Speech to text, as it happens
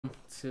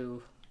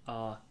to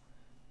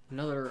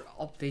another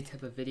update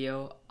type of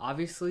video.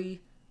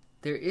 Obviously,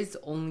 there is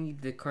only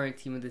the current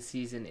team of the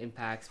season in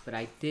packs, but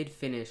I did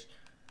finish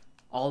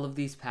all of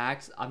these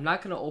packs. I'm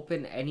not going to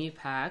open any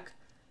pack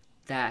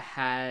that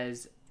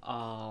has,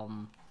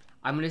 I'm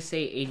going to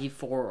say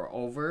 84 or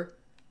over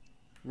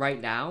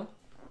right now.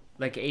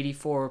 Like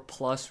 84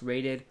 plus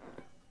rated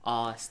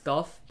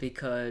stuff,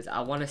 because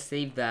I want to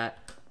save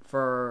that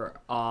for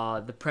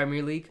the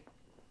Premier League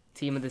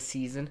team of the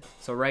season.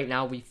 So right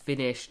now we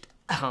finished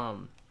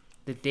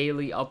the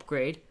daily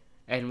upgrade,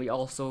 and we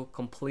also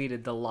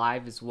completed the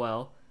live as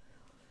well.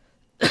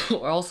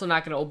 We're also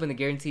not going to open the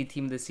guaranteed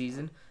team of the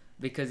season,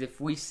 because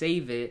if we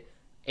save it,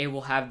 it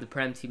will have the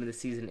Prem team of the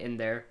season in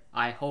there.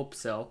 I hope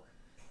so.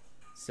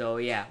 So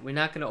yeah, we're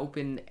not going to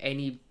open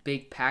any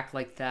big pack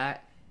like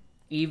that,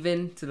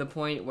 even to the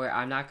point where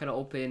I'm not going to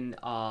open,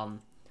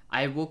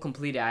 I will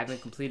complete it. I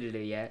haven't completed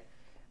it yet.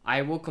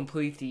 I will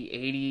complete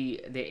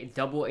the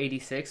double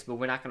 86, but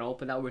we're not going to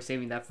open that. We're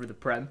saving that for the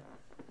Prem.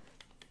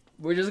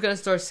 We're just going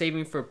to start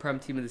saving for Prem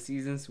team of the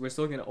seasons. We're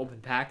still going to open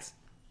packs.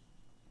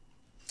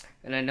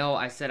 And I know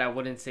I said I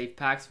wouldn't save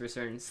packs for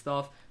certain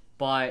stuff,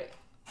 but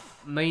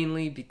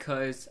mainly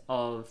because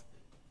of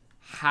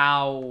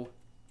how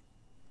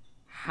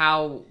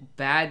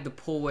bad the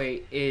pull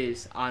rate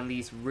is on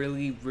these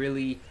really,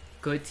 really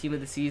good team of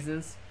the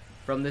seasons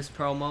from this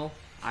promo.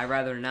 I'd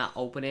rather not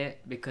open it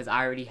because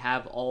I already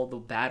have all the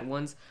bad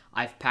ones.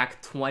 I've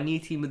packed 20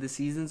 team of the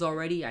seasons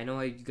already. I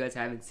know you guys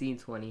haven't seen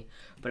 20,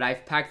 but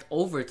I've packed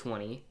over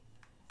 20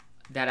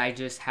 that I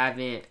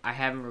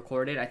haven't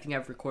recorded. I think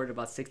I've recorded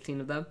about 16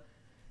 of them,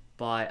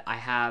 but I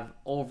have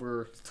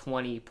over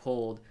 20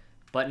 pulled,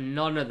 but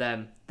none of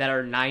them that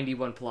are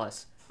 91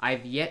 plus.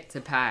 I've yet to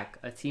pack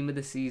a team of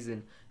the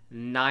season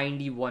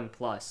 91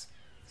 plus.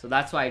 So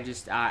that's why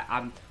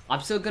I'm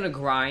still gonna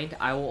grind.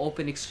 I will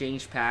open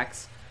exchange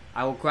packs.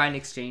 I will grind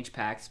exchange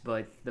packs,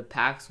 but the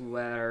packs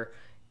that are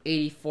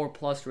 84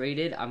 plus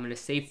rated, I'm gonna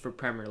save for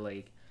Premier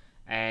League.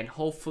 And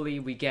hopefully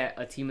we get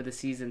a team of the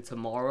season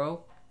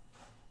tomorrow.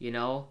 You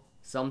know,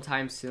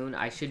 sometime soon.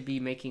 I should be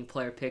making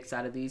player picks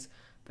out of these,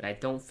 but I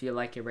don't feel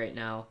like it right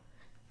now.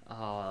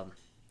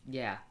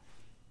 Yeah.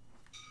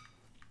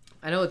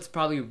 I know it's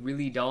probably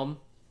really dumb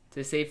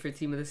to save for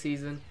team of the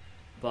season,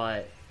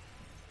 but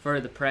for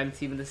the Prem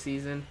team of the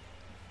season,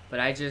 but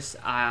I just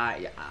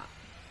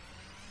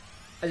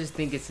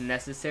think it's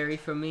necessary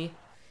for me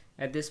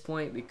at this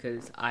point,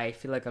 because I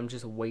feel like I'm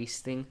just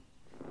wasting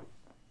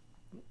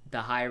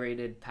the high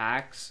rated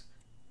packs,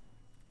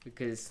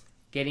 because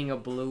getting a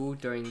blue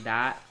during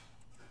that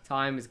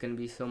time is going to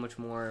be so much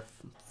more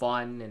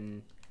fun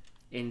and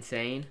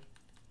insane.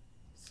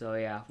 So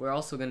yeah, we're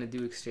also going to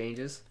do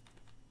exchanges.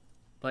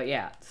 But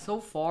yeah, so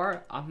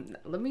far,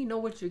 let me know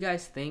what you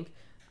guys think.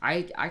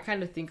 I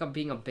kind of think I'm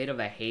being a bit of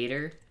a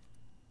hater.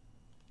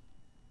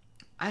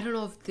 I don't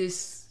know if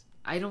this...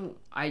 I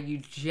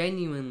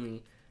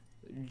genuinely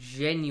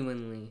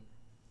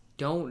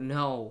don't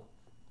know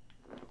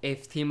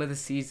if team of the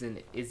season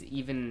is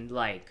even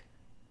like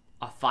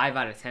a 5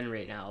 out of 10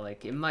 right now.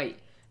 Like, it might,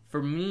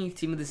 for me,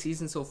 team of the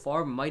season so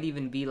far might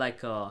even be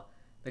like a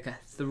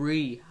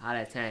 3 out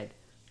of 10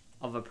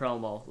 of a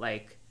promo.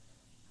 Like,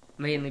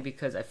 mainly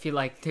because I feel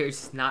like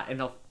there's not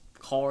enough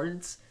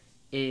cards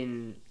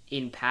in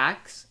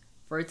packs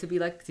for it to be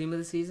like team of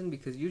the season,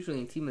 because usually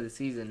in team of the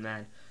season,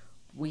 man,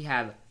 we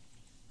have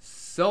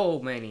so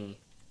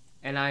many,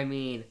 and I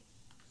mean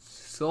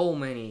so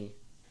many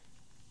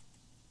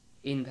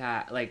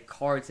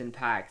cards in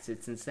packs.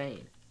 It's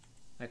insane.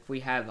 Like,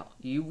 we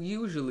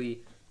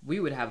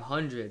would have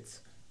hundreds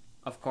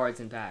of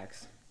cards in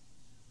packs,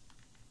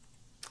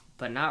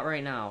 but not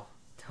right now.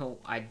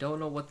 I don't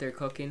know what they're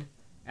cooking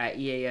at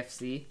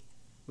EAFC.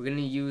 We're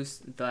gonna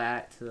use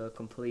that to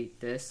complete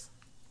this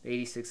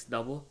 86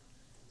 double,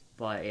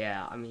 but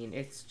yeah, I mean,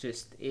 it's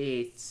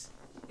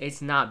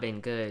not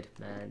been good,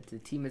 man. The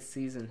team of the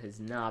season has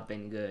not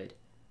been good.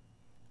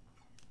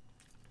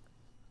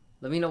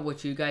 Let me know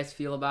what you guys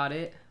feel about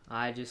it.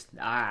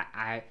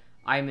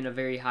 I'm in a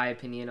very high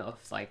opinion of,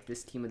 like,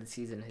 this team of the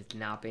season has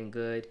not been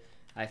good.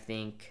 I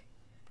think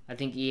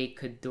EA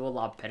could do a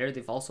lot better.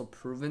 They've also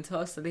proven to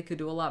us that they could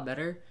do a lot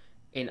better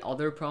in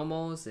other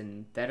promos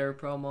and better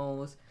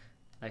promos.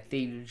 Like,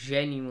 they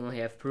genuinely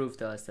have proved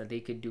to us that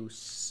they could do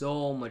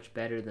so much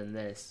better than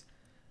this.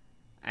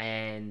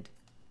 And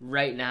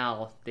right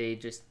now, they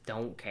just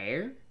don't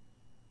care.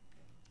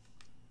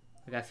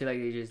 Like, I feel like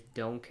they just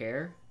don't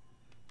care.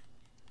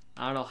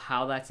 I don't know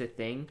how that's a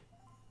thing,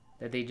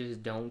 that they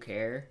just don't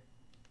care.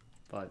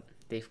 But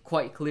they've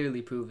quite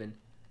clearly proven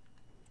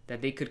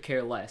that they could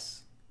care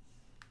less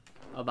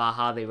about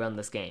how they run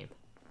this game,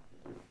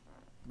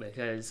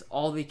 because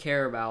all they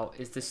care about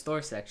is the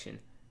store section.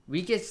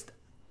 We get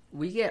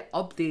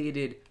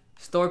updated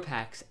store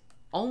packs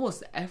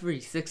almost every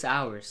 6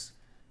 hours.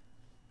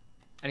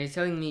 And you're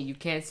telling me you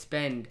can't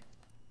spend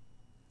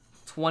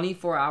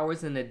 24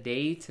 hours in a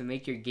day to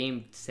make your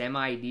game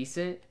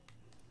semi-decent?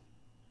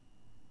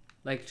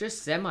 Like,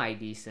 just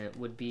semi-decent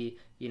would be,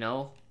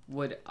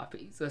 would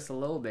appease us a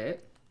little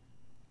bit.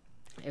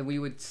 and we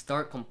would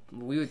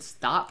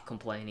stop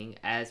complaining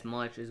as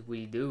much as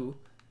we do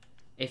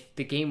if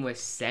the game was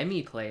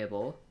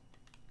semi-playable.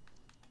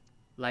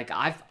 Like,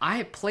 I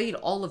have played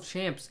all of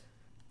Champs.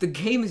 The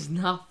game is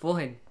not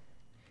fun.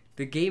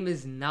 The game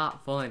is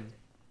not fun.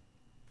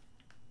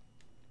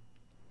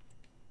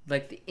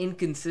 Like, the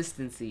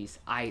inconsistencies.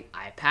 I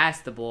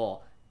pass the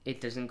ball. It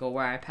doesn't go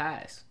where I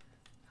pass.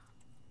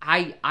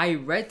 I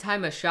red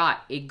time a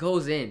shot. It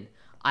goes in.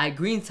 I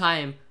green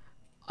time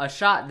a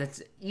shot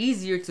that's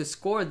easier to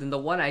score than the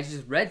one I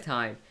just red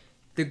time.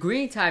 The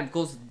green time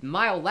goes a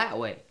mile that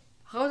way.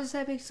 How does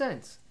that make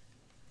sense?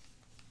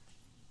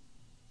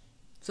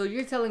 So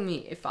you're telling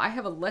me if I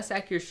have a less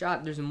accurate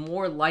shot, there's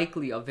more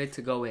likely of it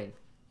to go in.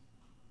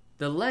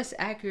 The less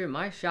accurate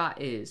my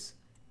shot is,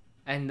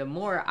 and the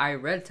more I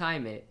red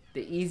time it,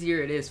 the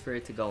easier it is for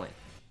it to go in.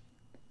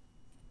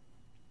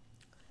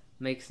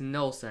 Makes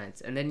no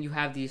sense. And then you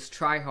have these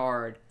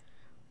try-hard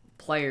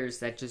players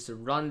that just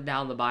run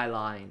down the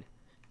byline.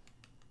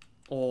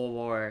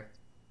 Or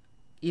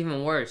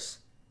even worse,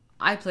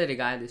 I played a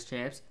guy in this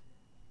Champs.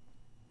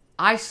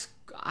 I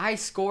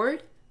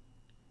scored,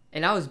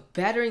 and I was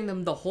battering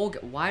them the whole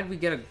game. Why did we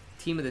get a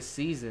team of the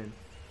season?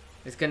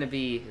 It's gonna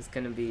be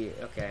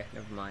okay.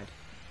 Never mind.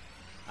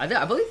 I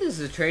believe this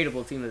is a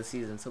tradable team of the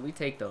season, so we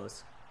take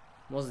those.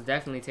 Most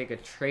definitely take a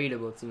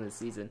tradable team of the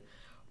season.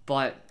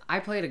 But I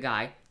played a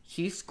guy.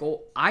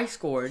 I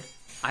scored.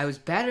 I was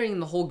battering him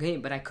the whole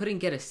game, but I couldn't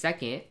get a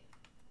second.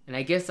 And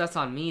I guess that's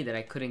on me that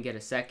I couldn't get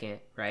a second,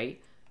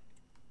 right?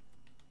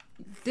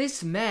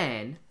 This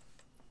man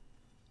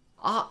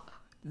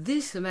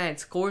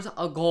scores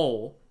a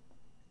goal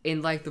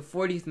in like the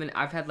 40th minute.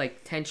 I've had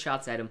like 10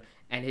 shots at him,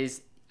 and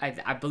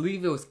I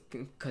believe it was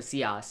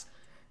Casillas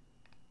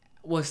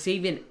was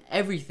saving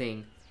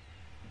everything.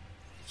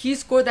 He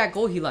scored that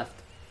goal, he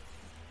left.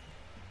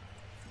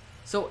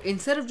 So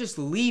instead of just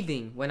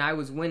leaving when I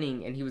was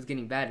winning and he was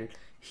getting battered,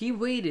 he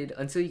waited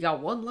until he got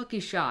one lucky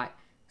shot,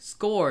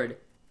 scored,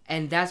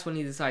 and that's when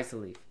he decides to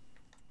leave.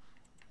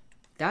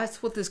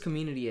 That's what this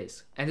community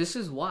is. And this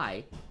is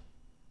why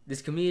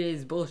this community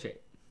is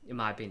bullshit, in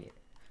my opinion.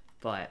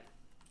 But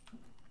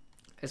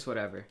it's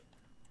whatever.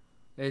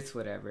 It's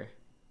whatever.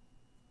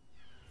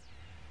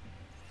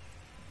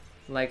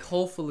 Like,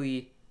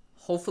 hopefully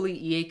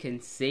EA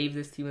can save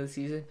this team of the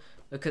season.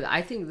 Because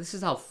I think this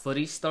is how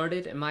Footies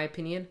started, in my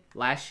opinion,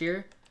 last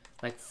year.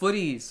 Like,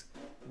 Footies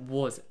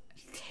was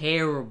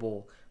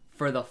terrible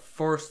for the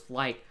first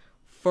 3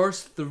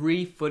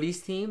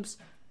 Footies teams.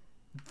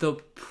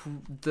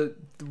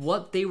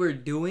 What they were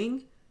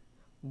doing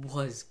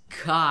was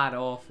god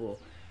awful.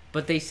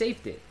 But they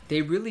saved it.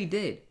 They really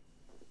did.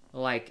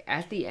 Like,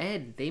 at the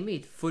end, they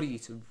made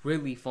Footies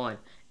really fun.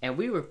 And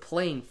we were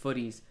playing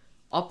Footies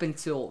up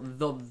until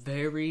the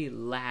very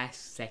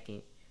last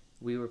second.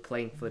 We were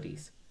playing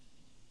Footies.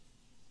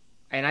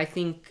 And I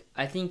think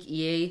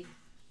EA,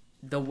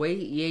 the way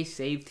EA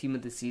saved Team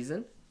of the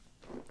Season,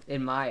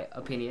 in my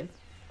opinion.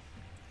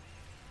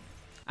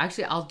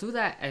 Actually, I'll do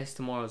that as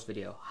tomorrow's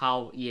video,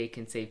 how EA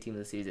can save Team of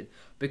the Season.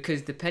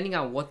 Because depending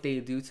on what they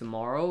do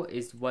tomorrow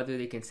is whether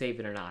they can save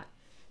it or not.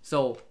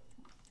 So,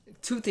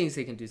 2 things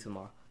they can do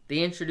tomorrow. They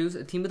introduce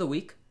a Team of the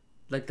Week,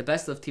 like the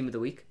best of Team of the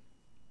Week,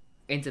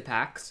 into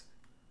packs.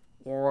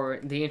 Or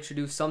they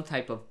introduce some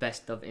type of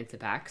best of into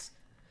packs.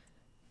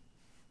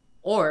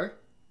 Or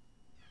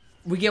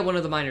we get one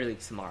of the minor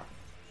leagues tomorrow.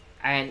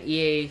 And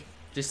EA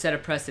just set a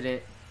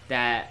precedent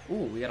that...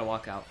 Ooh, we gotta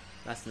walk out.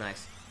 That's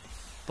nice.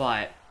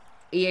 But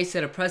EA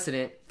set a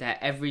precedent that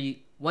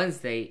every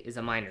Wednesday is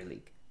a minor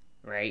league.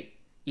 Right?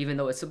 Even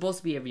though it's supposed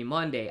to be every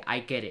Monday, I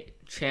get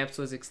it. Champs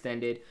was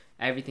extended.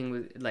 Everything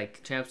was...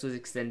 Like, Champs was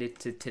extended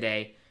to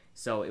today.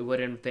 So it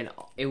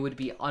would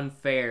be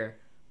unfair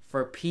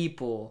for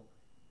people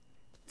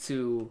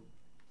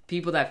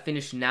that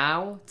finish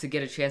now to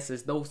get a chance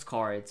at those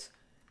cards,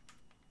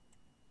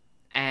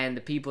 and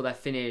the people that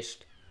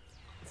finished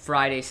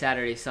Friday,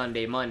 Saturday,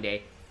 Sunday,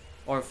 Monday,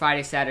 or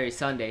Friday, Saturday,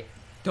 Sunday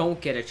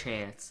don't get a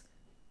chance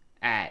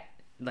at,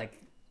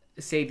 like,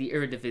 say the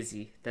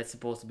Eredivisie that's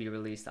supposed to be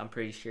released. I'm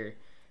pretty sure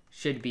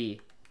should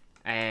be,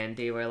 and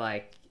they're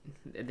like,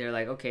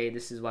 okay,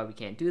 this is why we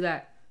can't do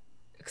that.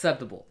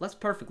 Acceptable. That's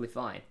perfectly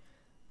fine.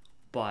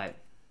 But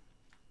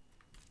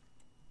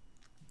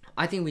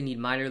I think we need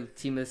minor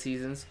team of the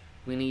seasons.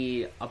 We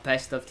need a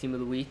best of team of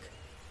the week.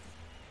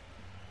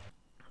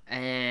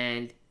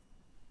 And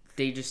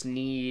they just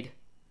need...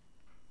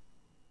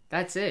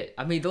 That's it.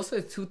 I mean, those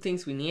are the 2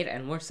 things we need,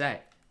 and we're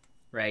set.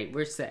 Right?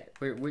 We're set.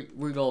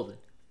 We're golden.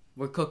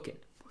 We're cooking.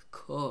 We're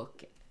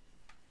cooking.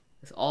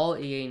 That's all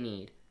EA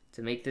need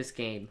to make this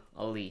game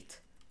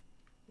elite.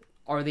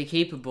 Are they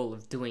capable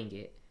of doing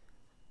it?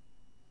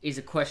 Is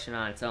a question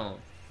on its own.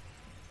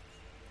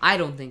 I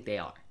don't think they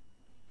are.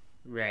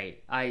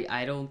 Right.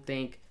 I don't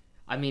think...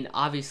 I mean,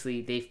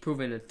 obviously, they've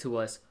proven it to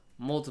us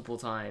multiple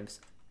times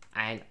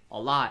and a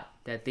lot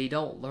that they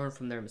don't learn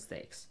from their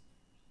mistakes.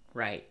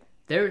 Right.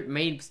 They're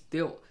made...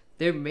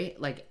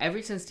 Like,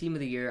 ever since Team of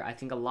the Year, I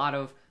think a lot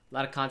of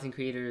content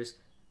creators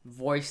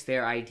voiced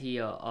their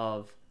idea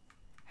of,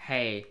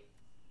 hey,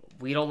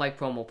 we don't like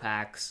promo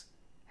packs.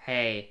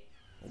 Hey,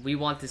 we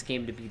want this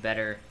game to be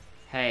better.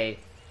 Hey,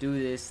 do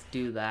this,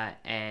 do that,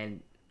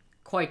 and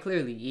quite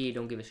clearly, EA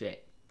don't give a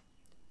shit.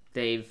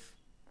 They've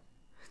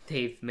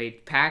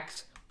made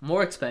packs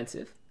more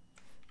expensive.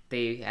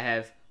 They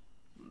have,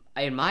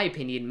 in my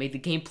opinion, made the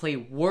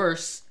gameplay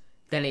worse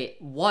than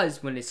it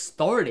was when it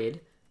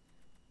started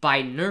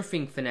by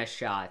nerfing finesse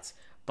shots,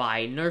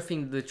 by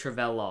nerfing the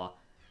Trivela,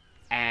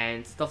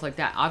 and stuff like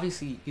that.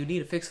 Obviously, you need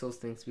to fix those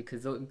things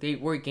because they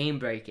were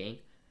game-breaking.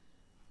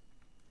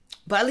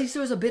 But at least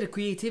there was a bit of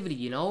creativity,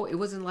 you know? It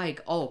wasn't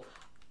like, oh,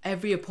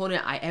 every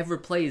opponent I ever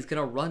play is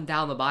gonna run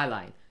down the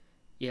byline.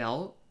 You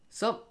know?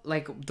 So,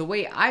 like, the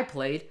way I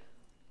played,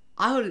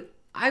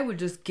 I would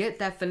just get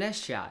that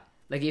finesse shot.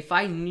 Like, if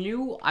I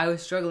knew I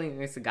was struggling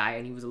against a guy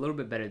and he was a little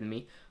bit better than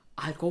me,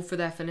 I'd go for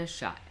that finesse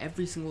shot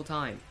every single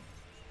time.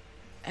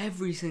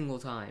 Every single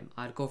time,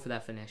 I'd go for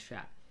that finesse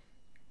shot.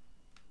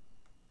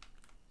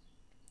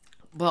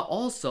 But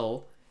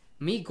also,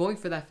 me going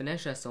for that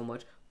finesse shot so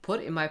much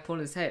put in my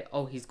opponent's head,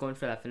 oh, he's going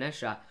for that finesse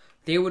shot.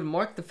 They would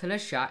mark the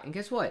finesse shot, and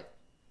guess what?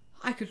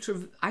 I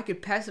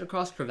could pass it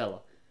across Trivela,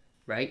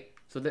 right?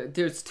 So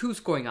there's 2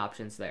 scoring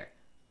options there.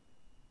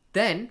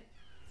 Then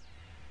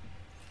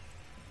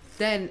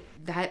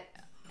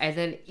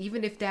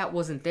even if that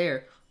wasn't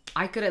there,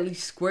 I could at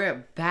least square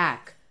it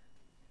back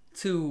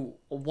to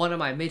one of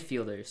my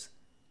midfielders.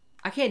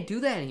 I can't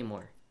do that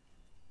anymore.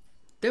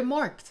 They're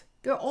marked.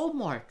 They're all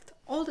marked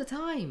all the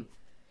time.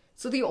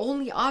 So the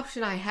only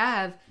option I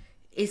have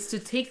is to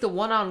take the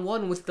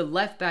one-on-one with the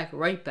left back,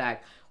 right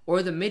back,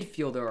 or the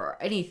midfielder, or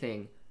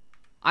anything.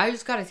 I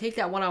just gotta take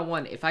that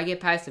one-on-one. If I get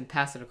past him,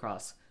 pass it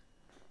across.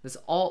 That's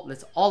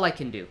all I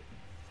can do.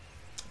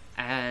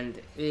 And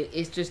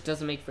it just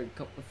doesn't make for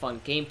fun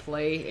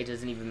gameplay. It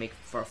doesn't even make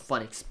for a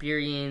fun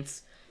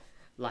experience.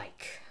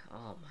 Like,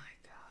 oh my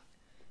god,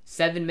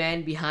 7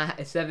 men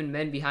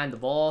behind the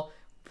ball.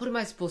 What am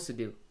I supposed to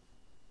do?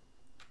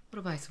 What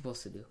am I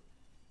supposed to do?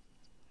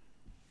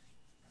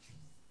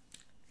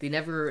 They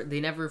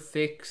never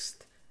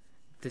fixed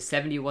the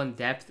 71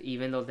 depth,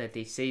 even though that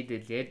they say they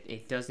did.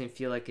 It doesn't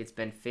feel like it's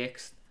been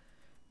fixed.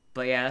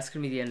 But yeah, that's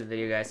gonna be the end of the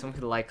video, guys. Someone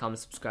could like, comment,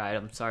 subscribe.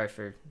 I'm sorry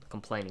for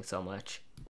complaining so much.